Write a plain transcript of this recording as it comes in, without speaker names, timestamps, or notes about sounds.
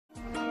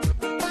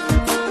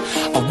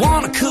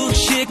want a cool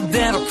chick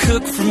that'll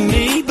cook for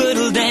me, but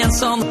will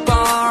dance on the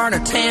bar in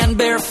her tan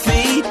bare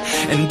feet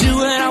and do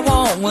what I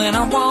want when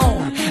I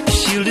want.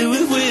 She'll do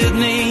it with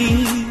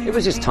me. It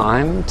was just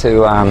time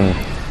to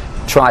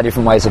try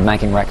different ways of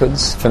making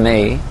records for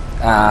me.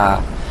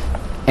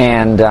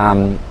 And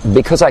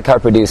because I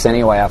co-produced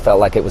anyway, I felt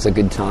like it was a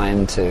good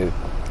time to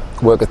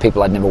work with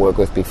people I'd never worked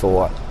with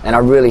before. And I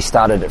really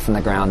started it from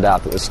the ground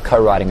up. It was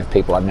co-writing with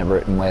people I've never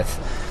written with,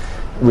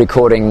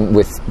 recording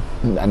with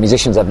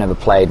musicians I've never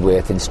played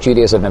with, in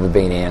studios I've never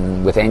been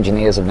in, with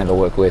engineers I've never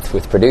worked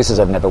with producers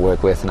I've never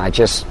worked with, and I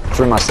just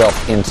threw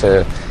myself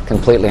into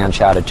completely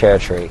uncharted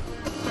territory.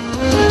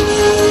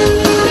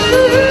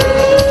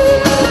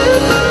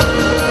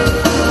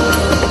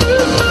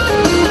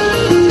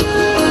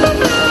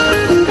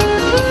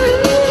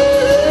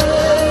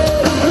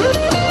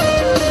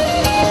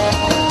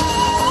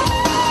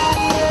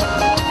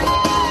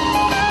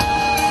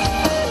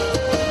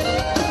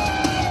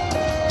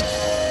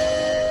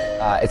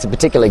 It's a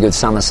particularly good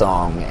summer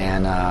song,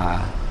 and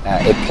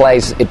it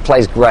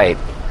plays great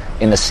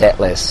in the set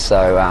list.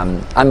 So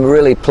I'm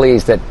really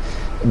pleased that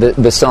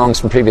the songs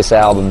from previous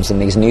albums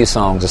and these new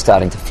songs are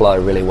starting to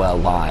flow really well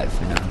live.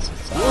 You know?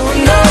 Oh,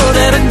 no,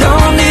 that I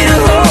don't need a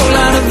whole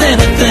lot of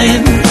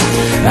anything.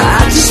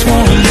 I just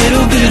want a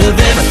little bit